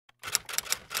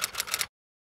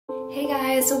Hey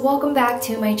guys, so welcome back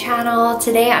to my channel.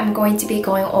 Today I'm going to be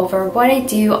going over what I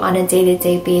do on a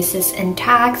day-to-day basis in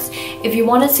tax. If you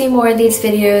want to see more of these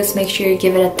videos, make sure you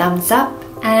give it a thumbs up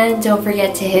and don't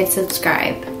forget to hit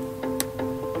subscribe.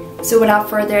 So without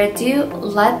further ado,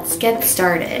 let's get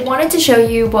started. I wanted to show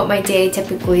you what my day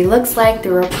typically looks like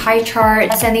through a pie chart.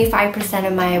 75%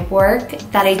 of my work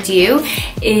that I do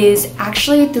is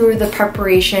actually through the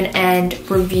preparation and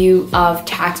review of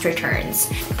tax returns.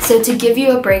 So to give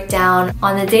you a breakdown,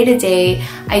 on the day-to-day,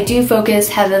 I do focus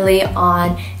heavily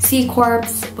on C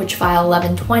Corps, which file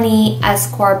 1120,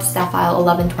 S Corps that file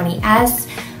 1120S,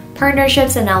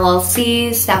 partnerships and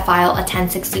LLCs that file a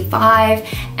 1065,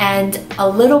 and a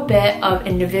little bit of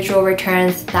individual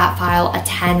returns that file a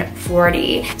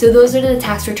 1040. So those are the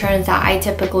tax returns that I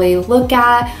typically look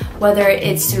at, whether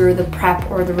it's through the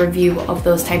prep or the review of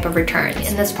those type of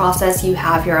returns. In this process, you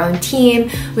have your own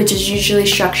team, which is usually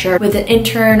structured with an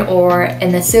intern or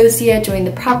an associate doing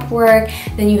the prep work.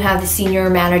 Then you have the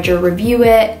senior manager review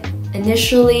it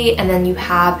initially, and then you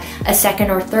have a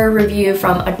second or third review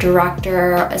from a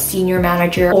director, a senior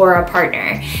manager, or a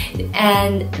partner.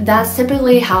 And that's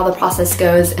typically how the process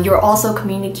goes. You're also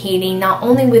communicating not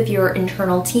only with your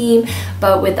internal team,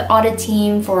 but with the audit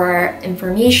team for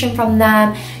information from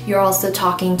them. You're also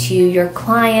talking to your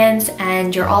clients,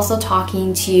 and you're also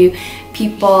talking to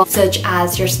people such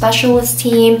as your specialist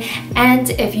team, and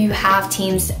if you have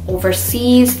teams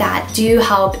overseas that do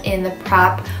help in the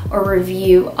prep or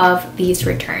review of these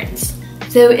returns.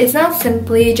 So it's not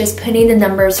simply just putting the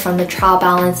numbers from the trial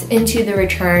balance into the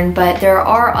return, but there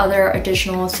are other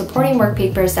additional supporting work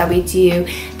papers that we do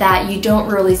that you don't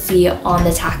really see on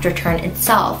the tax return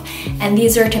itself. And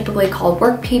these are typically called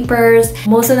work papers.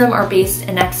 Most of them are based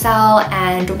in Excel,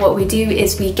 and what we do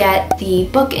is we get the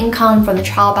book income from the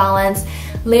trial balance,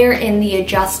 layer in the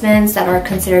adjustments that are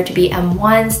considered to be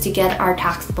M1s to get our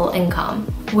taxable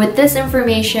income. With this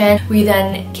information, we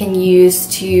then can use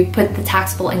to put the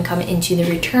taxable income into the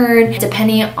return.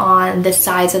 Depending on the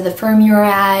size of the firm you're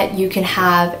at, you can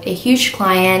have a huge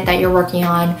client that you're working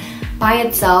on by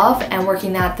itself and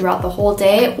working that throughout the whole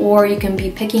day, or you can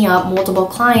be picking up multiple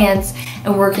clients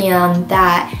and working on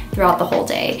that throughout the whole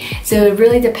day. So it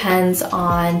really depends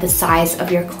on the size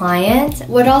of your client.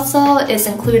 What also is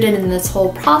included in this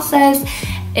whole process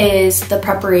is the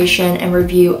preparation and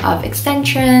review of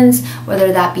extensions,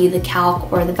 whether that be the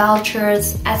calc or the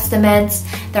vouchers, estimates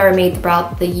that are made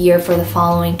throughout the year for the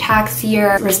following tax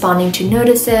year, responding to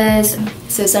notices.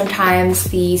 So sometimes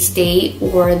the state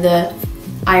or the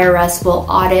IRS will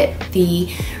audit the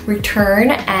return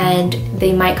and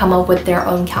they might come up with their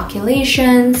own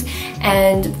calculations,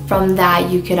 and from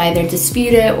that you could either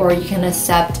dispute it or you can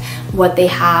accept what they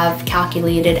have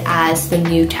calculated as the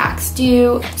new tax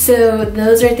due. So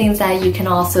those are things that you can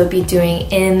also be doing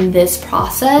in this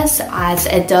process as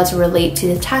it does relate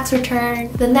to the tax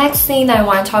return. The next thing that I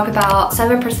want to talk about,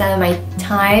 7% of my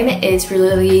time is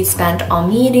really spent on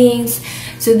meetings.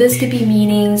 So this could be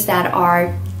meetings that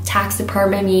are tax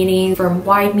department meetings,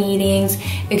 firm-wide meetings.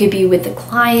 It could be with the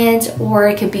client or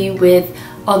it could be with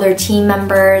other team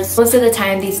members. Most of the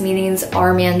time these meetings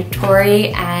are mandatory,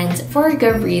 and for a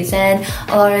good reason.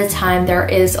 A lot of the time there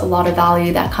is a lot of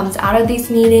value that comes out of these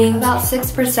meetings. About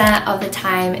 6% of the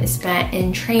time is spent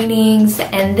in trainings,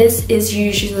 and this is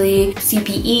usually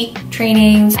CPE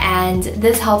trainings, and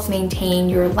this helps maintain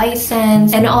your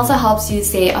license and it also helps you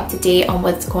stay up to date on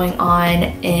what's going on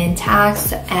in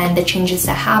tax and the changes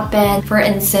that happen. For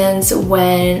instance,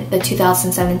 when the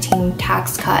 2017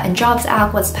 Tax Cut and Jobs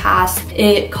Act was passed,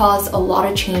 it caused a lot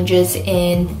of changes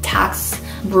in tax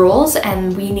rules,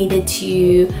 and we needed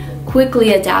to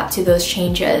quickly adapt to those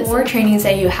changes. The more trainings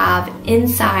that you have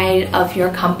inside of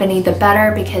your company, the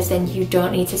better, because then you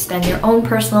don't need to spend your own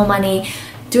personal money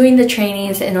doing the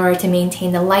trainings in order to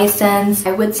maintain the license.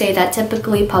 I would say that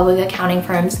typically public accounting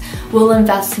firms will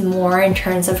invest more in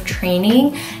terms of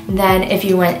training than if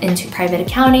you went into private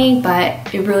accounting,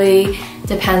 but it really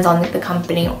depends on the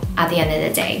company at the end of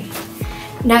the day.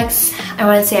 Next, I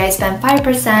want to say I spend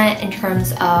 5% in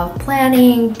terms of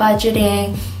planning,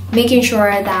 budgeting, making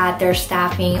sure that there's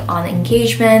staffing on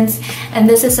engagements, and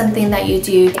this is something that you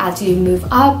do as you move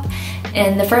up.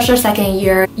 In the first or second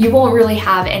year, you won't really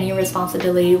have any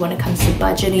responsibility when it comes to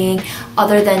budgeting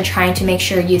other than trying to make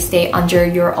sure you stay under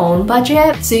your own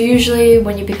budget. So usually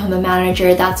when you become a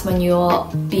manager, that's when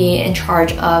you'll be in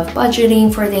charge of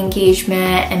budgeting for the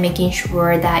engagement and making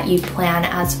sure that you plan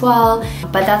as well.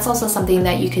 But that's also something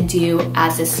that you can do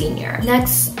as a senior.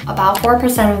 Next, about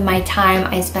 4% of my time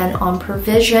I spend on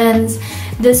provisions.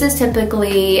 This is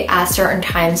typically at certain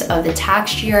times of the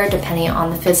tax year, depending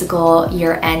on the fiscal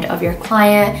year end of your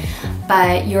client.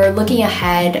 but you're looking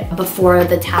ahead before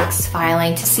the tax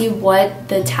filing to see what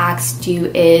the tax due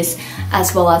is,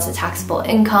 as well as the taxable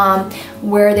income,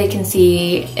 where they can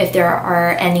see if there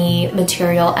are any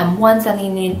material M1s that they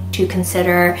need to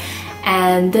consider.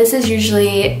 And this is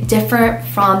usually different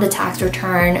from the tax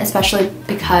return, especially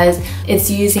because it's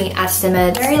using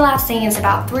estimates. The very last thing is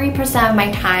about 3% of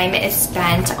my time is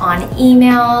spent on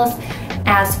emails,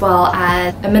 as well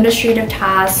as administrative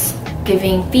tasks,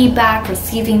 giving feedback,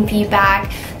 receiving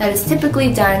feedback. That is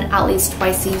typically done at least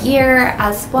twice a year,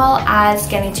 as well as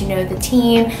getting to know the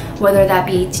team, whether that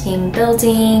be team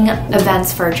building,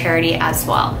 events for charity as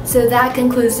well. So that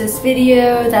concludes this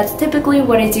video. That's typically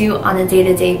what I do on a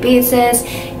day-to-day basis.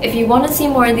 If you want to see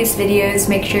more of these videos,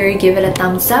 make sure you give it a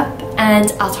thumbs up,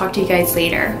 and I'll talk to you guys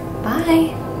later.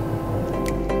 Bye!